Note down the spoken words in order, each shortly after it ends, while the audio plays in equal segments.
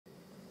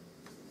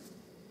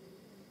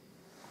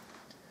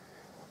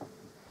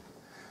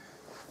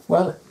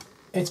Well,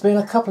 it's been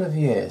a couple of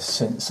years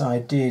since I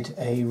did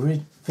a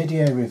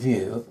video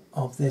review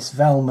of this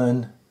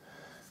Velleman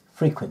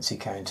frequency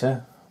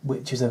counter,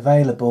 which is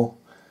available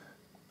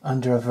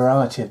under a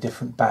variety of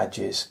different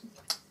badges,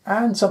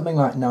 and something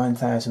like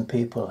 9,000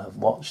 people have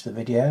watched the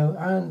video,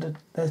 and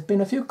there's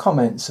been a few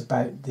comments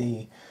about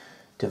the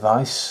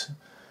device,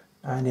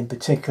 and in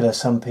particular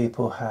some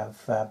people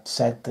have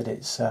said that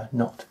it's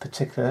not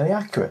particularly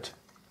accurate.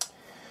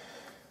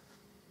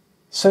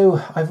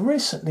 So I've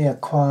recently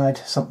acquired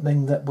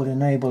something that would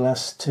enable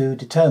us to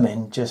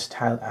determine just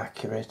how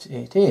accurate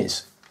it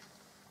is,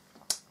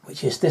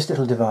 which is this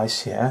little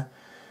device here,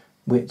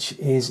 which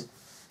is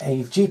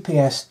a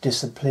GPS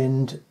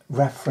disciplined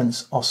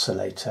reference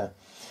oscillator.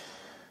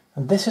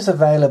 And this is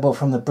available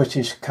from the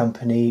British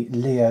company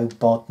Leo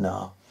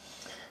Bodnar.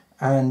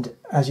 And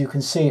as you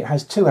can see, it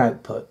has two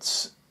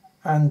outputs,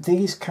 and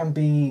these can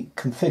be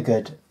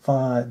configured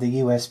via the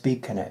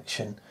USB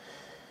connection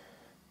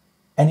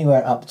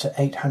anywhere up to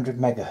 800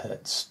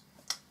 megahertz,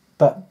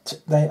 but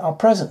they are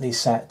presently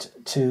set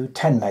to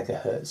 10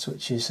 megahertz,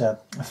 which is a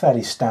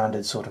fairly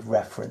standard sort of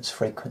reference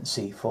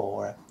frequency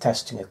for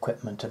testing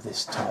equipment of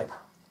this type.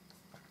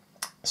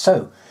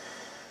 So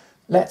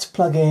let's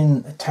plug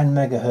in a 10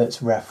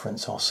 megahertz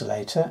reference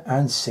oscillator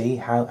and see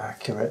how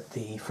accurate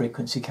the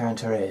frequency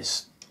counter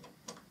is.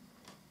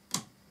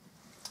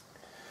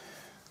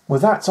 Well,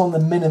 that's on the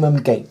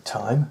minimum gate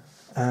time,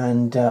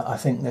 and I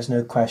think there's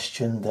no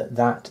question that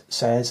that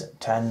says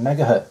 10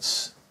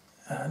 megahertz.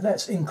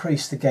 Let's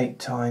increase the gate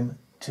time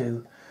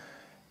to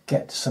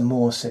get some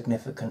more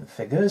significant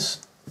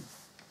figures.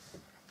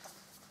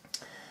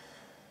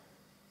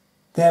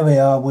 There we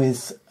are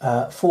with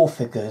 4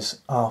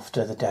 figures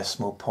after the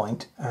decimal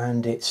point,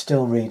 and it's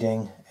still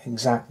reading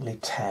exactly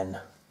 10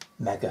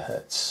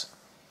 megahertz.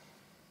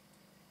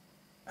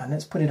 And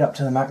let's put it up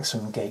to the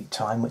maximum gate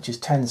time, which is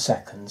 10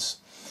 seconds.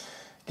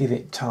 Give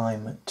it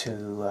time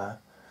to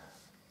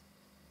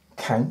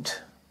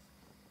count,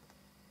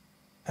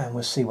 and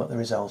we'll see what the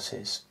result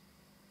is.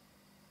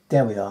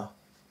 There we are.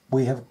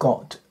 We have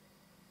got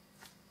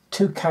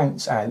 2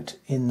 counts out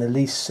in the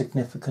least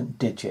significant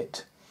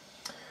digit.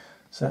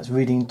 So that's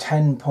reading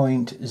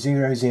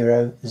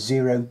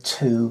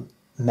 10.0002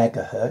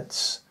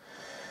 megahertz.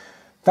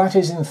 That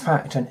is in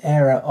fact an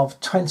error of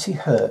 20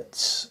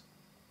 hertz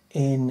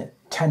in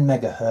 10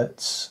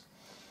 megahertz,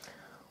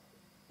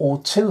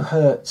 or 2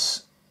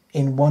 hertz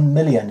in 1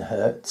 million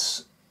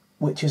hertz,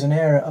 which is an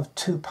error of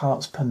 2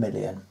 parts per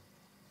million.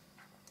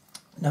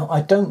 Now, I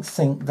don't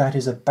think that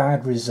is a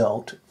bad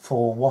result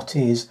for what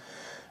is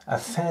a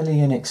fairly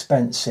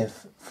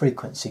inexpensive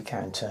frequency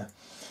counter.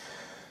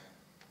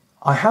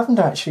 I haven't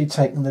actually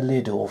taken the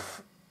lid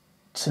off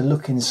to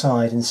look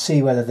inside and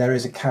see whether there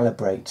is a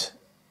calibrate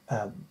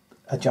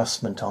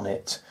adjustment on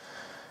it.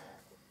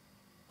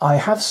 I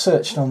have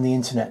searched on the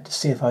internet to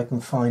see if I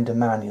can find a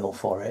manual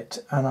for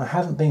it, and I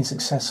haven't been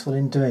successful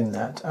in doing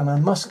that, and I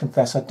must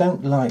confess I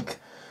don't like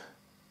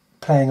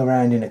playing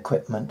around in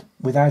equipment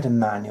without a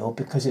manual,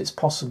 because it's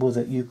possible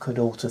that you could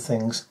alter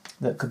things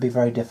that could be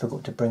very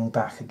difficult to bring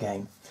back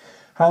again.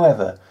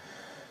 However,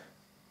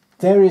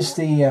 there is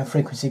the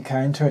frequency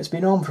counter. It's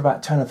been on for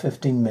about 10 or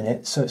 15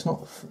 minutes, so it's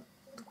not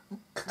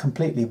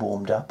completely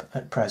warmed up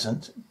at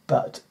present,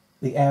 but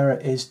the error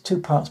is 2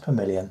 parts per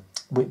million,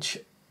 which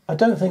I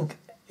don't think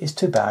is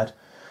too bad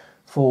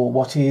for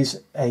what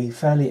is a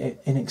fairly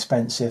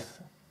inexpensive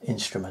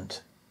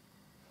instrument.